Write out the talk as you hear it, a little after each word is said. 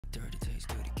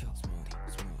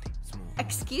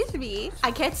Excuse me,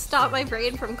 I can't stop my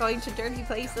brain from going to dirty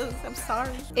places. I'm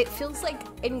sorry. It feels like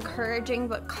encouraging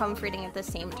but comforting at the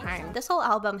same time. This whole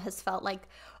album has felt like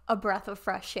a breath of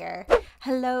fresh air.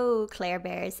 Hello, Claire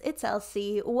Bears. It's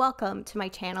Elsie. Welcome to my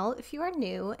channel. If you are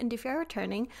new and if you're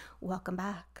returning, welcome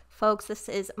back. Folks, this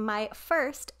is my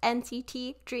first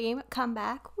NCT Dream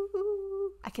comeback.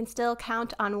 Woo-hoo. I can still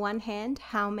count on one hand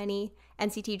how many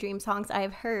NCT Dream songs I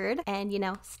have heard, and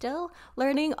still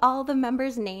learning all the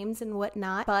members' names and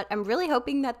whatnot, but I'm really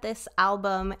hoping that this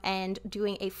album and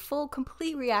doing a full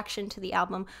complete reaction to the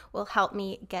album will help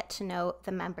me get to know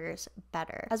the members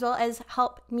better, as well as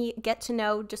help me get to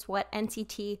know just what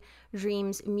NCT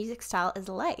Dream's music style is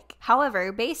like.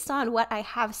 However, based on what I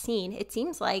have seen, it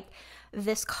seems like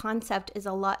this concept is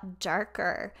a lot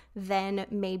darker than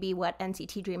maybe what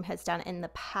NCT Dream has done in the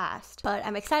past. But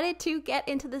I'm excited to get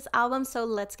into this album, so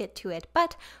let's get to it.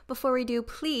 But before we do,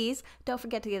 please don't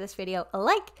forget to give this video a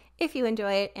like if you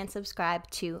enjoy it and subscribe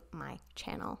to my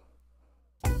channel.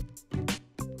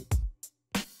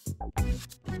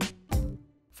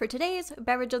 For today's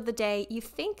beverage of the day, you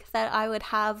think that I would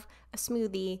have a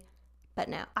smoothie, but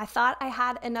no. I thought I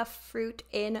had enough fruit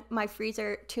in my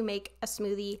freezer to make a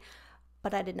smoothie,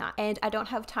 but I did not. And I don't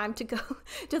have time to go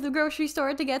to the grocery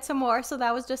store to get some more, so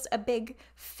that was just a big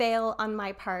fail on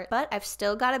my part. But I've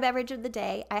still got a beverage of the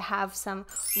day. I have some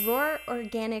raw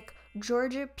organic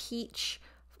Georgia peach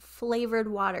flavored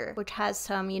water, which has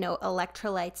some,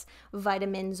 electrolytes,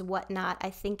 vitamins, whatnot.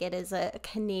 I think it is a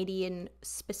Canadian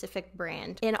specific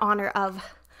brand in honor of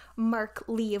Mark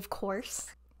Lee, of course.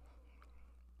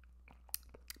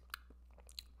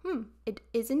 It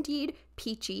is indeed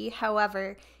peachy.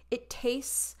 However, it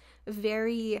tastes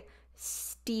very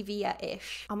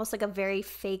stevia-ish, almost like a very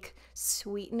fake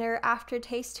sweetener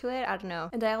aftertaste to it. I don't know.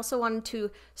 And I also wanted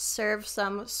to serve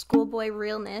some schoolboy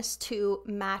realness to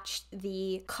match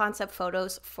the concept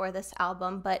photos for this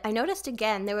album. But I noticed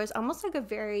again, there was almost like a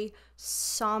very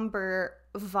somber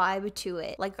vibe to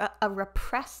it, like a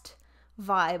repressed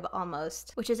vibe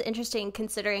almost, which is interesting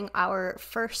considering our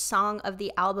first song of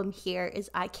the album here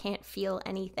is I Can't Feel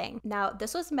Anything. Now,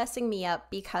 this was messing me up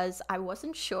because I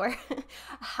wasn't sure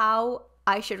how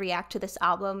I should react to this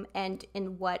album and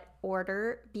in what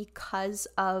order because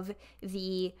of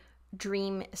the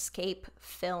Dream SCAPE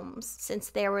films, since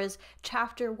there was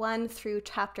chapter 1 through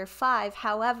chapter 5.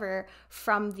 However,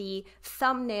 from the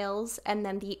thumbnails and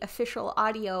then the official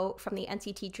audio from the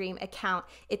NCT Dream account,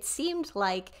 it seemed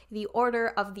like the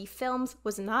order of the films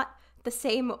was not the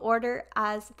same order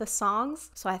as the songs.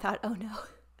 So I thought, oh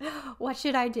no, what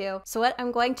should I do? So what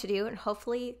I'm going to do, and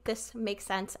hopefully this makes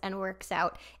sense and works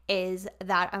out, is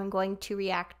that I'm going to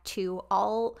react to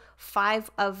all 5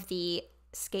 of the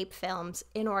SCAPE films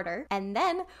in order, and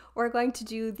then we're going to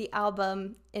do the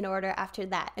album in order after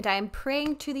that. And I am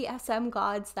praying to the SM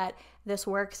gods that this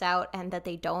works out and that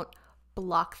they don't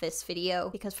block this video,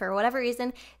 because for whatever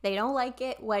reason they don't like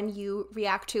it when you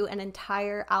react to an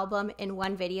entire album in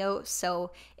one video.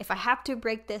 So if I have to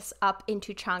break this up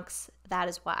into chunks, that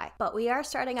is why. But we are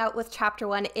starting out with chapter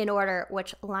 1 in order,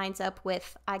 which lines up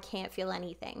with I Can't Feel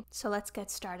Anything. So let's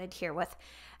get started here with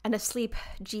an Asleep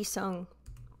Jisung.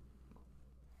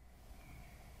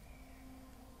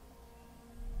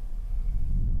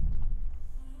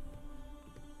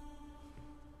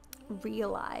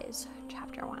 Realize,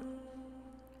 chapter 1.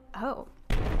 Oh.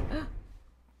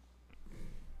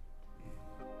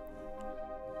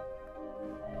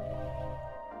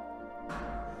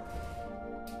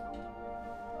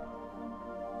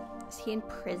 Is he in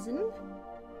prison?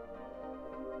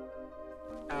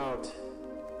 Out.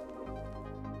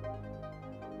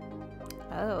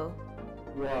 Oh.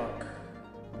 Walk.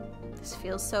 This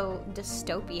feels so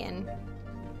dystopian.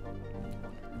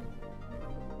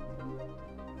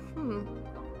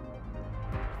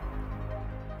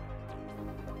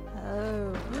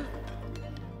 Oh.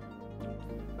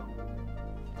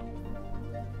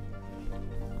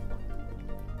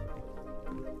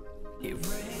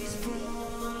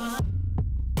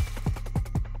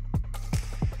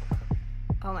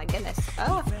 Oh my goodness.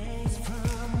 Oh.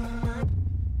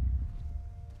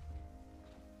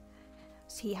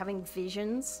 Is he having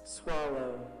visions?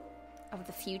 Swallow. Of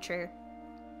the future?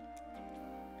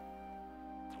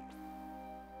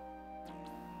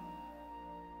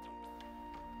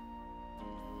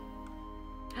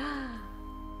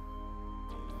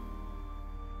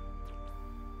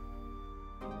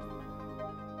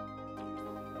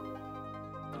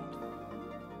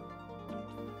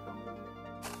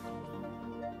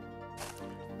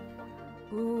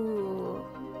 Ooh.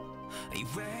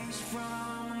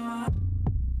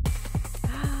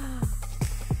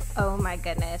 Oh my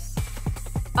goodness.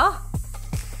 Oh!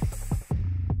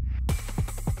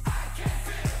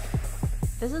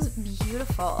 This is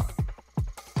beautiful.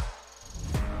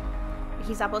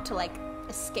 He's able to like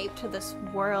escape to this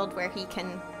world where he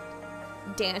can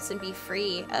dance and be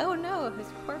free. Oh no, his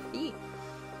poor feet.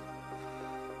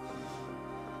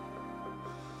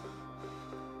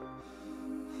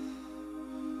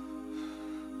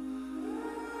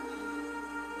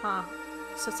 Huh.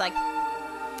 So it's like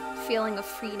feeling of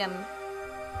freedom.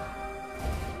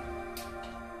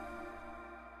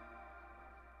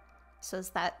 So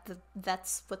is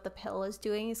that's what the pill is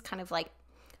doing, is kind of like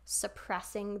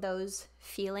suppressing those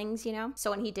feelings, you know?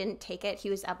 So when he didn't take it, he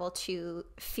was able to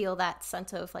feel that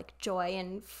sense of like joy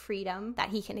and freedom that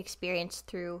he can experience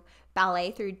through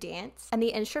ballet, through dance. And the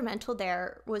instrumental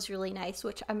there was really nice,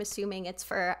 which I'm assuming it's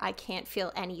for I Can't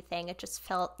Feel Anything. It just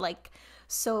felt like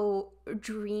so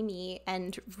dreamy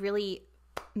and really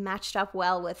matched up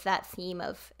well with that theme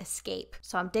of escape.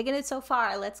 So I'm digging it so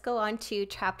far. Let's go on to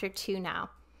chapter 2 now.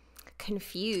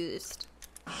 Confused.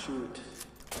 Shoot.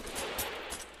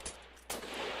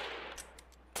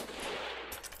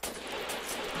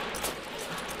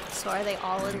 So are they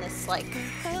all in this like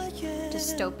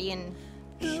dystopian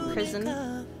prison?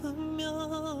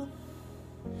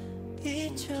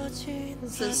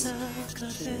 This is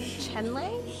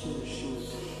Chenlei?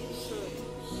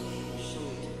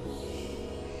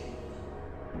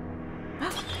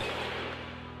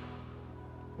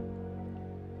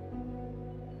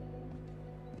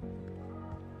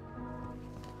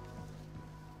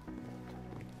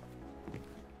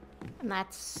 And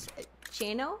that's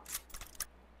Jano?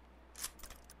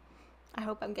 I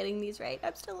hope I'm getting these right.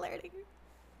 I'm still learning.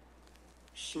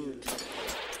 Shoot.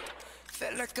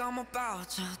 Felt like I'm about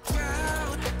to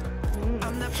drown.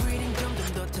 I'm not breathing.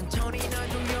 점점 더 천천히 날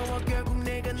돌려와 결국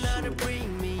내가 나를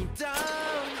bring me down.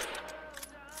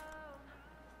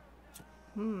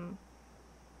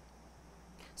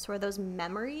 So are those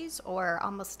memories or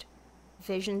almost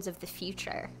visions of the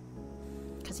future?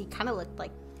 Because he kind of looked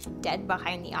like dead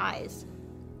behind the eyes.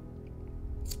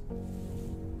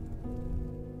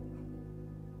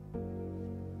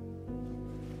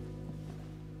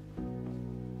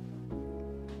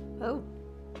 Oh.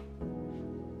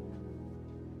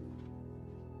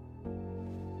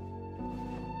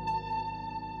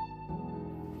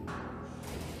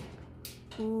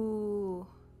 Ooh.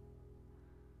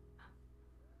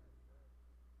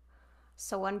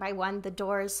 So one by one, the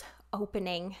doors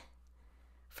opening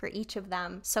for each of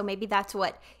them. So maybe that's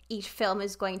what each film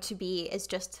is going to be, is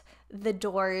just the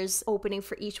doors opening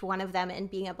for each one of them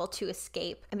and being able to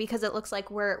escape. And because it looks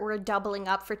like we're doubling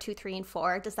up for 2, 3, and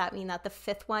 4, does that mean that the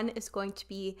 5th one is going to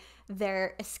be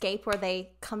their escape where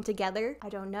they come together? I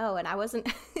don't know. And I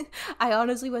wasn't, I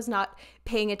honestly was not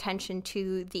paying attention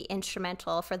to the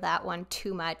instrumental for that one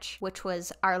too much, which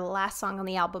was our last song on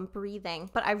the album, Breathing.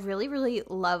 But I really, really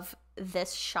love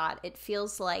this shot. It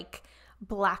feels like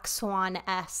Black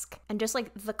Swan-esque, and just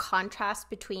like the contrast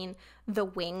between the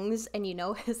wings and, you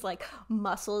know, his like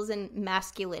muscles and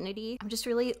masculinity. I'm just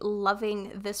really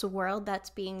loving this world that's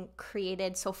being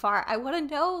created so far. I want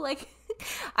to know, like,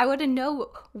 I want to know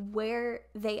where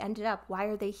they ended up. Why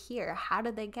are they here? How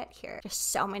did they get here?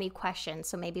 Just so many questions.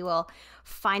 So maybe we'll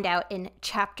find out in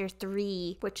chapter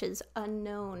 3, which is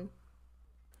unknown.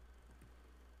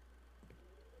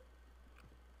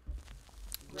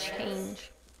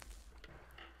 Change.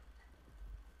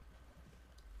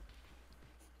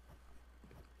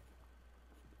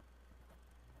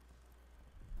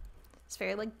 It's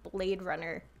very like Blade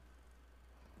Runner.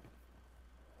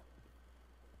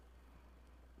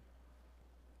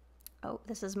 Oh,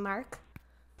 this is Mark,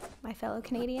 my fellow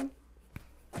Canadian.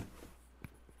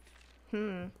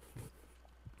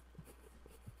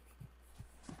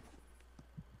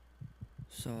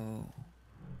 So,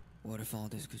 what if all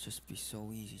this could just be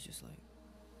so easy, just like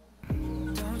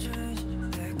don't change,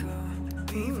 let go,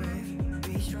 be brave,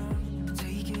 be strong,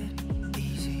 take it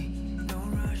easy,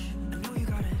 don't rush, I know you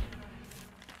got it.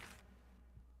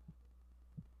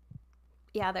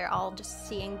 Yeah, they're all just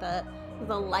seeing the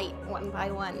light one by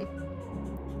one.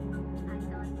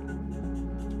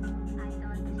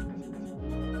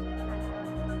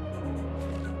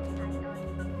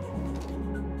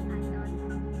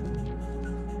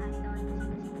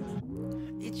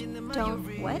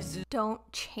 Don't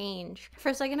change. For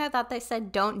a second I thought they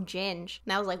said don't ginge.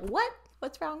 And I was like, what?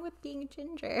 What's wrong with being a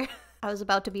ginger? I was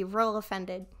about to be real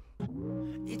offended.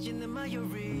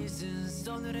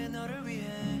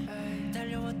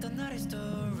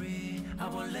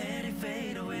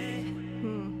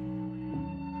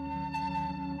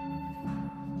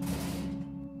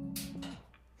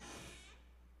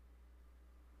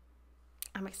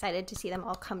 excited to see them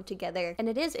all come together. And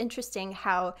it is interesting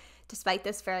how, despite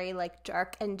this very like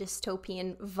dark and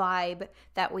dystopian vibe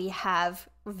that we have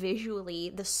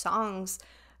visually, the songs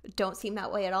don't seem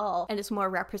that way at all. And it's more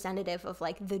representative of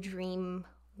like the dream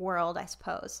world, I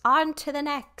suppose. On to the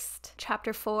next.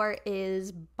 Chapter 4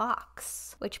 is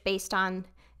Box, which based on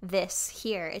this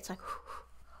here, it's like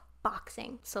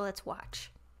boxing. So let's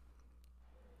watch.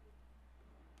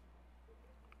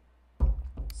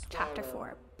 Chapter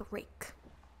 4, Break.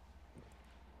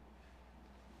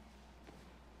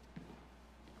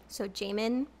 So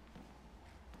Jaemin.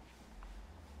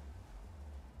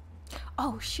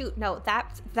 Oh shoot, no,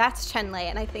 that's Chenlei,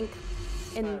 and I think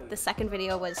in the second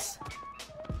video was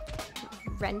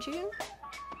Renjun?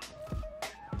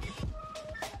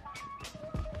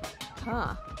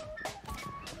 Huh.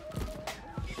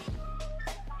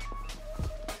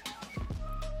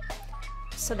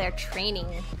 So they're training.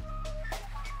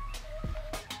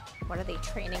 What are they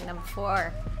training them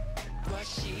for?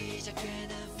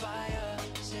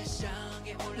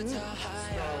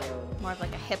 More of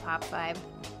like a hip-hop vibe.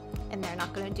 And they're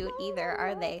not gonna do it either,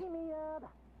 are they?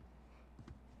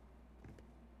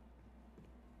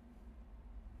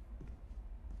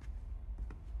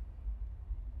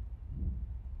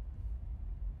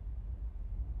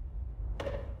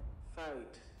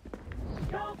 Fight.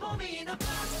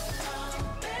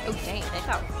 Oh dang, they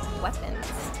got weapons.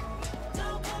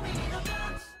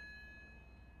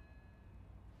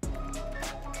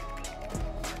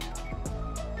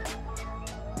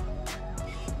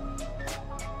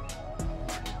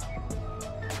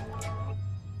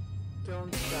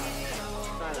 Don't stop.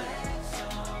 Fight.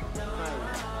 Fight.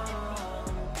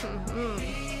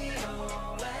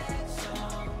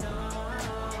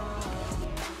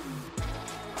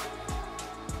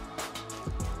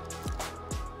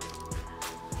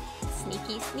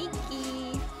 Sneaky,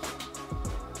 sneaky.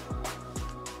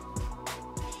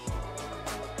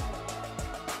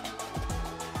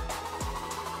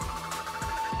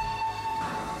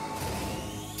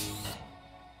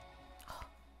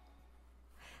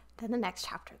 Then the next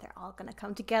chapter, they're all gonna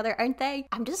come together, aren't they?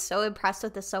 I'm just so impressed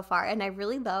with this so far, and I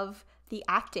really love the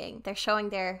acting. They're showing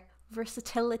their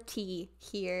versatility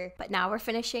here. But now we're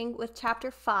finishing with chapter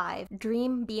 5,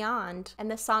 Dream Beyond. And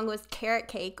the song was Carrot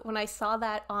Cake. When I saw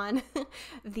that on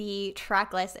the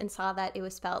track list and saw that it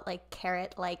was spelled like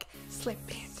carrot, like slip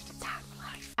into the time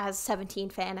life. As a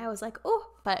 17 fan, I was like, oh,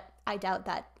 but I doubt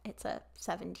that it's a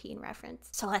 17 reference.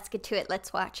 So let's get to it.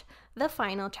 Let's watch the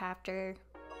final chapter.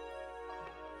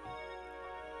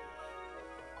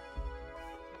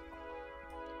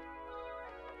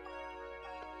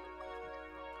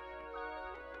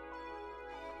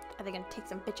 Are they gonna take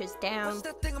some bitches down? What's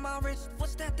that thing on my wrist?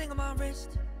 What's that thing on my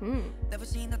wrist? Never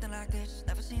seen nothing like this.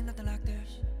 Never seen nothing like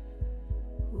this.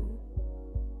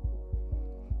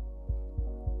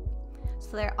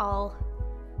 So they're all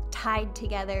tied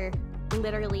together,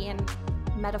 literally and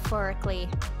metaphorically.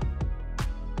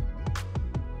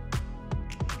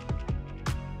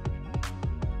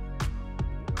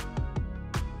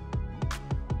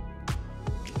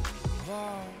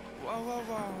 Wow, wow, wow,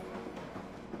 wow.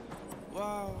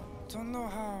 Wow, don't know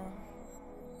how.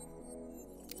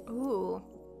 Ooh.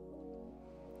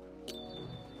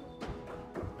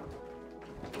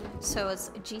 So it's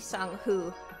Jisung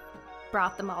who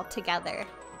brought them all together.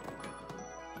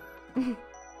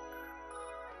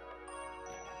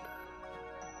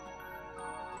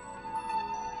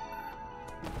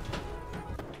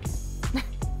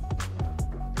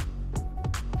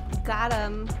 Got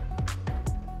him.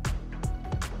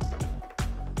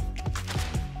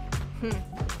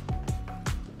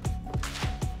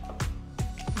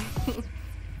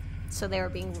 So they were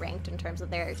being ranked in terms of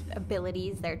their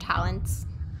abilities, their talents.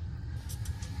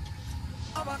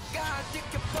 Oh my God, think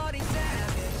your body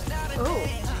savage. Not a Ooh.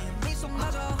 day. Me so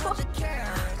much 100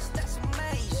 carats. That's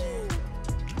amazing.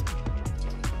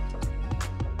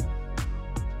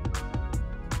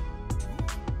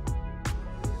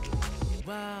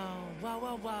 Wow, wow,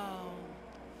 wow, wow.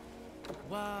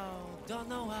 Wow, don't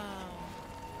know how.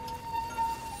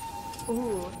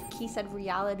 Ooh, he said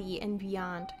reality and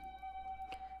beyond.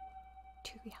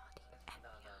 To reality and beyond.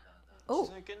 Oh.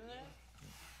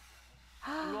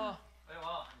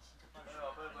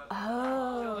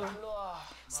 Oh.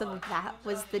 So that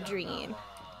was the dream,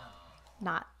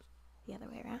 not the other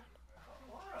way around.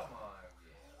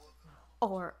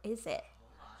 Or is it?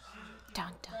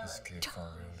 Dun dun. Escape from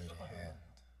reality and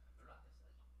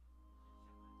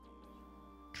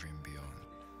dream beyond.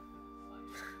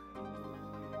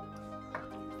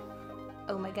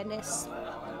 Oh my goodness.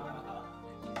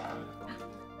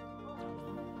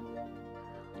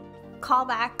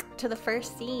 callback to the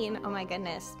first scene. Oh my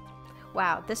goodness.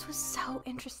 Wow, this was so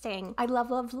interesting. I love,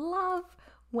 love, love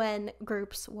when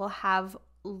groups will have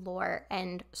lore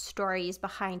and stories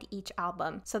behind each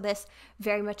album. So this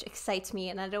very much excites me,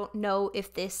 and I don't know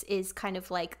if this is kind of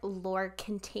like lore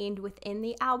contained within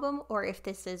the album or if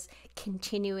this is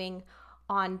continuing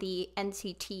on the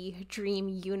NCT Dream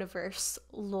universe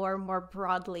lore more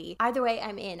broadly. Either way,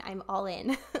 I'm in. I'm all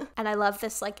in. And I love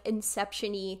this like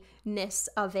inception-y-ness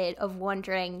of it, of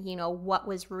wondering, you know, what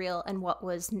was real and what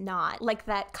was not. Like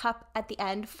that cup at the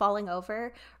end falling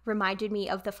over reminded me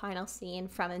of the final scene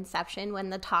from Inception when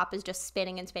the top is just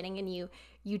spinning and spinning and you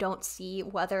don't see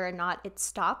whether or not it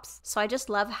stops. So I just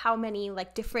love how many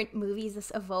like different movies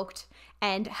this evoked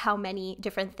and how many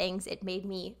different things it made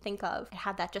me think of. It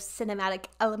had that just cinematic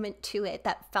element to it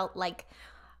that felt like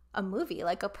a movie,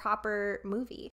 like a proper movie.